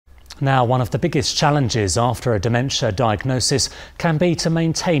Now, one of the biggest challenges after a dementia diagnosis can be to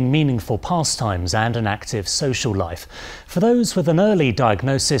maintain meaningful pastimes and an active social life. For those with an early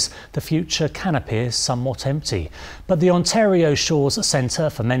diagnosis, the future can appear somewhat empty. But the Ontario Shores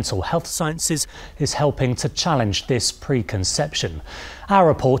Centre for Mental Health Sciences is helping to challenge this preconception. Our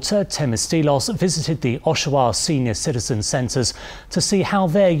reporter, Temistilos, visited the Oshawa Senior Citizen Centres to see how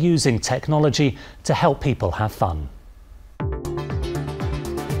they're using technology to help people have fun.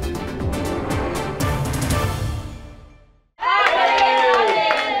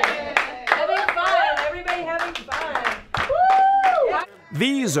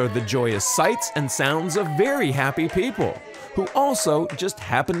 These are the joyous sights and sounds of very happy people who also just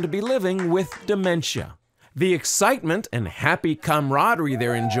happen to be living with dementia. The excitement and happy camaraderie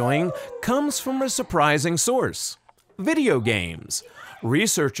they're enjoying comes from a surprising source: video games.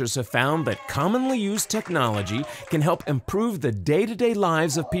 Researchers have found that commonly used technology can help improve the day-to-day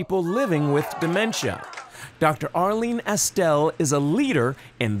lives of people living with dementia. Dr. Arlene Estelle is a leader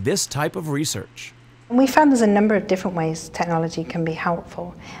in this type of research. We found there's a number of different ways technology can be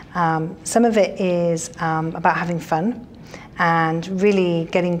helpful. Some of it is about having fun and really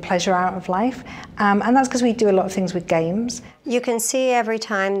getting pleasure out of life. And that's because we do a lot of things with games. You can see every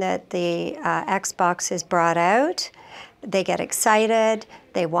time that the Xbox is brought out, they get excited,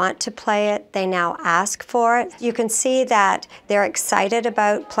 they want to play it, they now ask for it. You can see that they're excited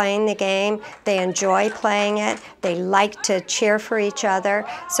about playing the game, they enjoy playing it, they like to cheer for each other.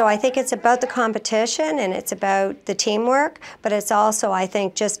 So I think it's about the competition and it's about the teamwork, but it's also, I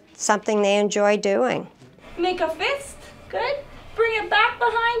think, just something they enjoy doing. Make a fist, good. Bring it back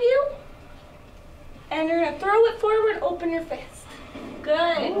behind you, and you're gonna throw it forward, open your fist.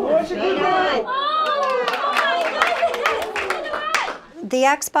 Good. The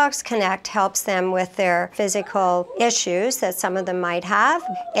Xbox Connect helps them with their physical issues that some of them might have.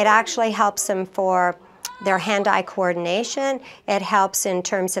 It actually helps them for their hand-eye coordination. It helps in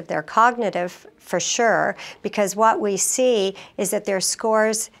terms of their cognitive, for sure, because what we see is that their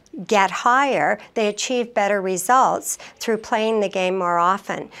scores get higher, they achieve better results through playing the game more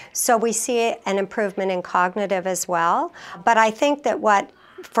often. So we see an improvement in cognitive as well. But I think that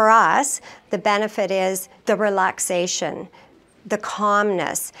for us, the benefit is the relaxation, the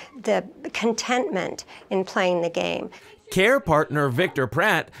calmness, the contentment in playing the game. Care partner Victor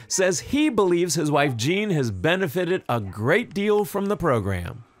Pratt says he believes his wife Jean has benefited a great deal from the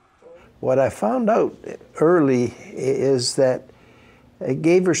program. What I found out early is that it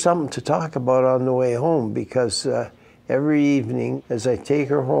gave her something to talk about on the way home, because every evening as I take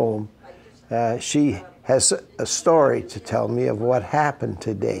her home, she has a story to tell me of what happened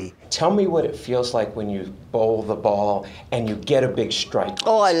today. Tell me what it feels like when you bowl the ball and you get a big strike.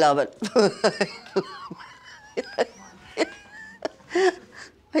 Oh, I love it.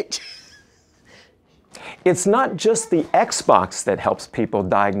 It's not just the Xbox that helps people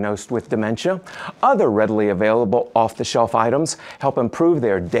diagnosed with dementia. Other readily available off-the-shelf items help improve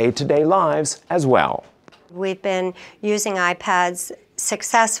their day-to-day lives as well. We've been using iPads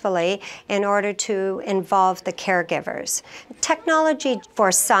successfully in order to involve the caregivers. Technology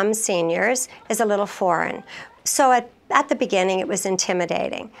for some seniors is a little foreign. So at the beginning it was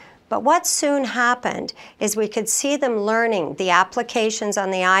intimidating. But what soon happened is we could see them learning the applications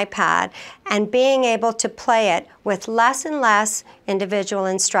on the iPad and being able to play it with less and less individual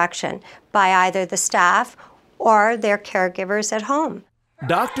instruction by either the staff or their caregivers at home.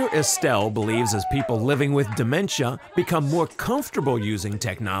 Dr. Estelle believes as people living with dementia become more comfortable using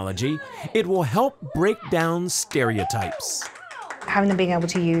technology, it will help break down stereotypes. Having them being able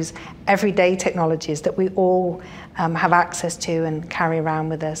to use everyday technologies that we all have access to and carry around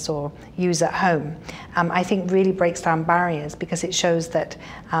with us or use at home, I think really breaks down barriers, because it shows that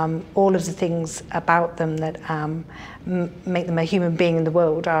all of the things about them that make them a human being in the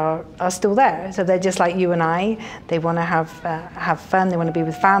world are still there. So they're just like you and I. They want to have fun, they want to be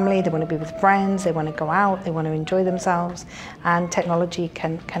with family, they want to be with friends, they want to go out, they want to enjoy themselves, and technology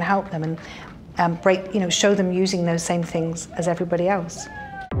can help them and show them using those same things as everybody else.